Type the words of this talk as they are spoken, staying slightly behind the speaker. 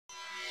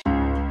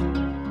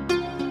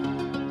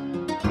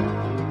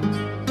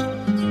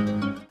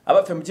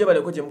abafe muje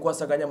baleko je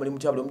mukwasaganya muri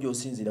mutyabalo muje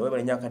osinzira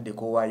webale nyakadde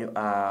ko wayo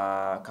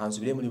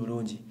kanzubire muri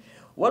bulungi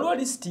waliwo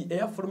list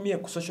eyafulumye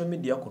ku social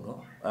media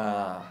kuno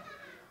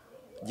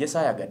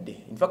jesayagadde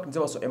in fact nze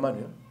waso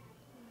Emmanuel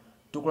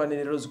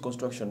tukulanira Rose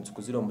Constructions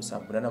ku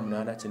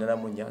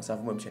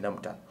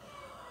 0788989795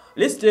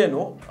 list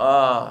eno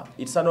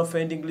it's an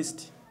offending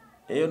list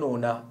eyo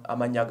nona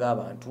amanya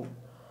g'abantu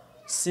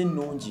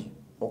sinungi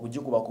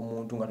okujikuba ku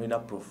muntu nga tolina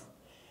proof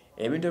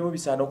ebintu ebyo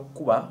bisana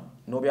okukuba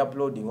no be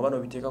uploading oba no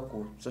biteeka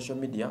ku social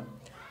media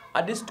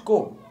at least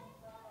ko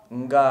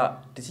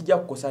nga tekijja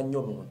kukosa nnyo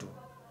omuntu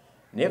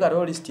naye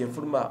kati list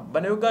efuluma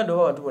bana Uganda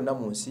oba abantu bonna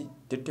mu nsi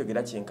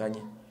tetutegera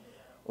kyenkanye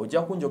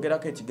ojja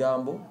kunjogerako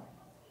ekigambo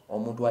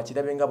omuntu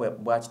akirabe nga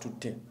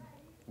bwakitutte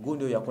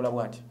gundi oyo yakola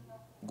bwati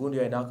gundi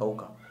oyo alina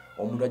akawuka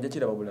omuntu ajja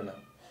kiraba bulala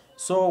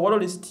so waliwo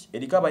list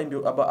eriko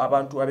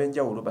abantu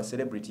ab'enjawulo ba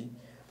celebrity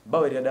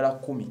bawerera ddala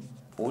 10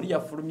 oli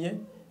yafulumye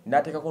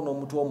n'ateekako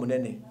n'omuntu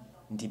omunene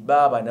nti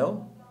baba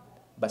no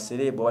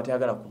baserebo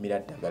batayagala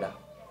kumira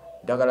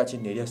dagala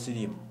kinne erya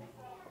sirimu.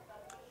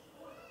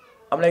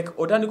 I'm like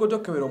otandika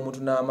otokebera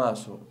omuntu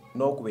n'amaaso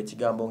n'okuba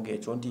ekigambo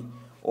ng'ekyo nti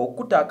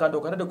okuta akantu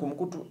okatadde ku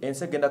mukutu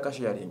ensi egenda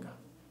kasharinga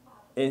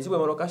ensi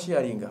bwemala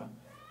kasharinga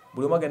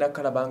buli omu agenda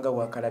kukalabanga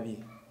bwakalabye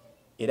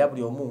era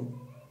buli omu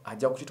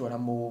ajja kukitwala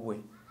mu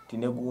bubwe ti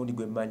ne gundi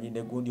gwe mmanyi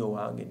ne gundi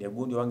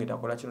owange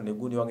takola kino ne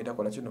gundi owange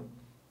takola kino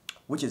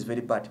which is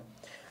very bad.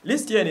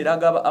 List yen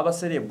eraga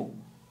abaserebu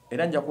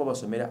era nja kuba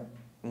basomera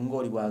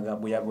ngoli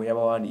bwagambo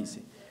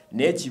yabawandiise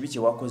n'ekibi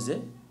kye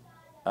wakoze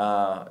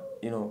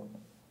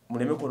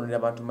muleme kwononera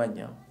abantu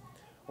manya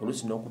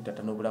olusi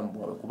n'okuttata n'obulamu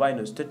bwawe kuba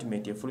ino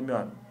statement efulumye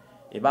wano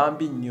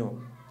ebambi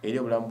nnyo eri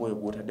obulamu bwawe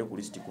gw'otadde ku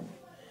list kuno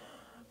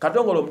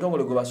katongole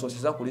omutongole gwe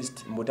basooseza ku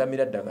list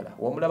mbutamira ddagala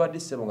wamulaba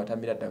disebo nga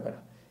tamira ddagala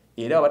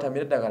era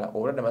abatamira ddagala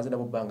obulwadde amaze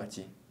nabo bbanga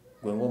ki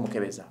gwe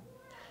ng'omukebeza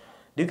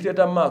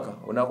Dictator Maka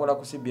onakola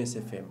ku CBS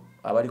FM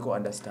abaliko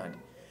understand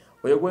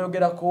oyo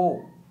gweyogerako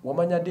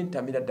wamanya ddi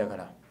ntamira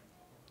ddagala.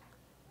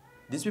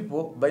 These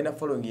people baina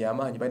following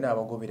yamanyi baina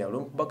abagobera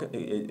olw'okubaka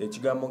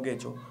ekigambo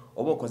ng'ekyo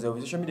oba okoze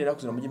social media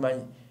nakuzino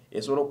mugimanyi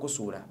esobola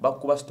okusuula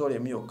bakuba story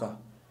emyoka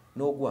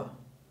n'ogwa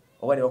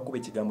oba ne bakuba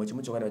ekigambo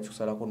kimu kyokka ne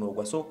bakikusalako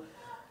n'ogwa so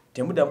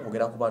temuddamu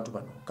kwogera ku bantu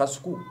bano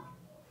kasuku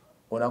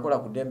onakola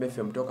ku Dembe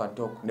FM Talk and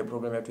Talk ne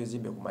program ya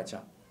twezimbe ku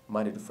macha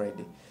Monday to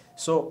Friday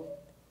so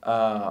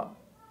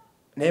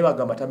naye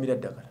bagamba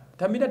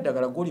tamira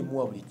ddagala goli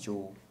muwa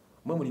bulijjo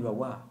mwe muli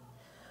bawa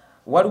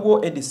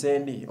waliwo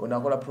Edison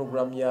onakola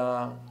program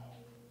ya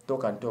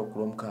Talk and Talk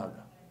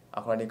lw'omukaaga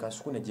akola ne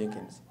Kasuku ne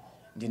Jenkins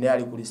ndi naye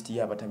ali ku list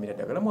y'abatamira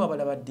ddagala mu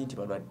abalaba ddi nti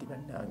balwadde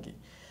bannange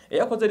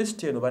eyakoze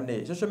list eno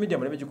banne social media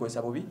muleme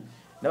gikozesa bubi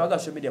nabaga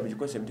social media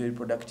mugikozesa ebintu ebiri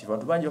productive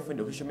abantu bangi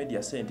bafunde social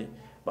media sente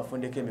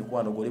bafundeko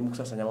emikwano goli mu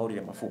kusasanya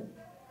mawulire mafu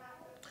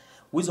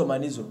wizo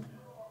manizo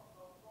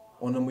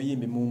ono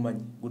muyimbi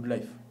mumanyi good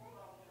life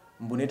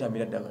mbune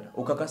tamira ddagala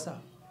okakasa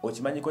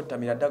okimanyiko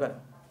tamira ddagala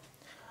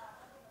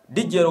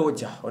DJ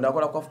Roja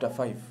onakola ku after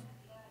 5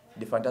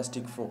 the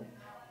fantastic 4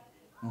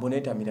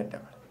 mbune tamira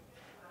ddagala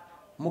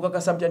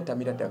mukakasa mtya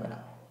tamira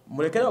ddagala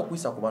mulekera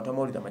okuisa ku bantu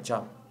amawulire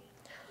amachamu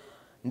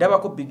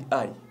ndabako Big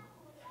Eye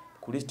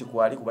ku list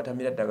kwali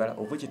kubatamira ddagala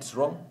of which it's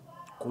wrong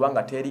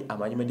kubanga teri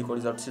amanyi medical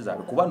results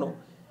zabe kubano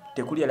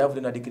tekuli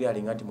alive na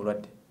declaring anti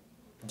mulwadde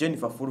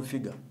Jennifer full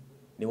figure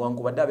ne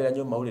wangu badabera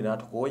nyo mawulire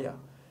natukoya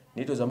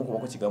nitoza muko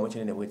bako kigambo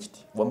kinene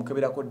bwekiti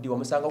wamukeberako ddi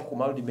wamusanga ku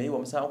maludi meyi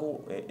wamusanga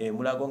ku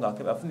mulago nga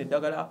akeba afune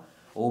ddagala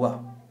oba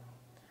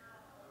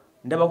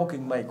ndabako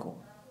King Michael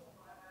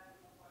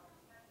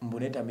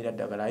mbuneta mira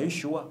ddagala are you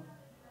sure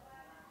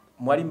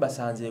mwali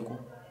mbasanzeeko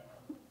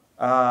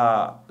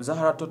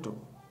Zahara Toto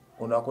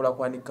onakola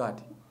kwa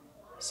nikati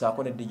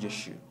saako ne DJ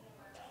Show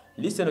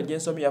list eno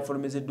gyensomi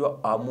yafulumiziddwa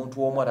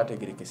omuntu omu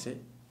atategerekese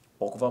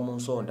okuva mu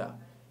nsonda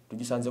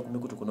tugisanze ku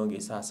mikutu kunonga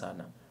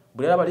esaasana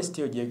bulaba list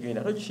yo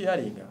gyegenda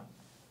togisharinga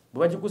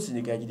bwe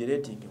bagikusindika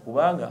yagidireting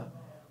kubanga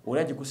oli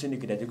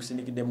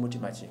agikusindikidde mu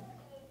mutima kye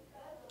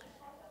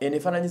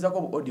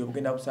enefaananyizako audio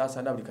bugenda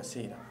busaasana buli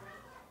kaseera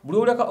buli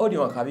oleka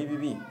audio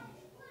akabibibi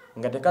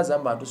nga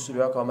tekazamba ntusuubi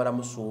wakawamala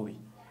musuubi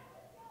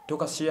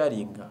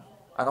tokasharinga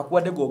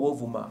akakuwadde goba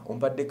ovuma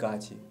ompadde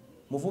kaki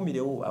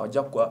muvumirewo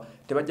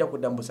tebajja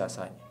kuddamu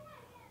busaasanya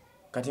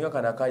kati nga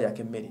kana akali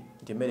ak'emmere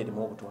nti emmere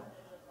erimu obutwa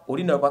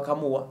olina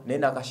bakamuwa naye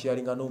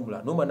nakasharinga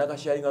n'omulala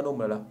nakasharinga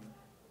n'omulala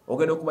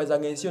ogenda okumaliza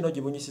ng'ensi yonna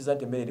ogibunyisiza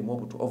nti emmere erimu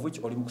obutwa of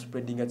which oli mu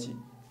kuspreadinga ki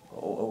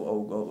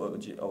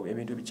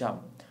ebintu ebikyamu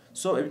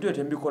so ebintu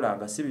ebyo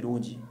temubikolanga si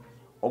birungi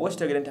oba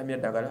okitegere ntamira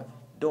ddagala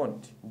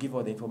don't give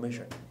all the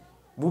information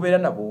bubeera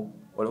nabo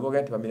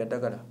olekogera nti bamira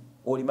ddagala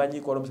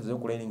olimanyiko olwomusaze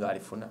okuleni nga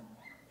alifuna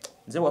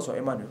nze waso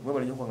Emmanuel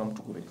mwebale nyo kwanga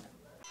mutugubira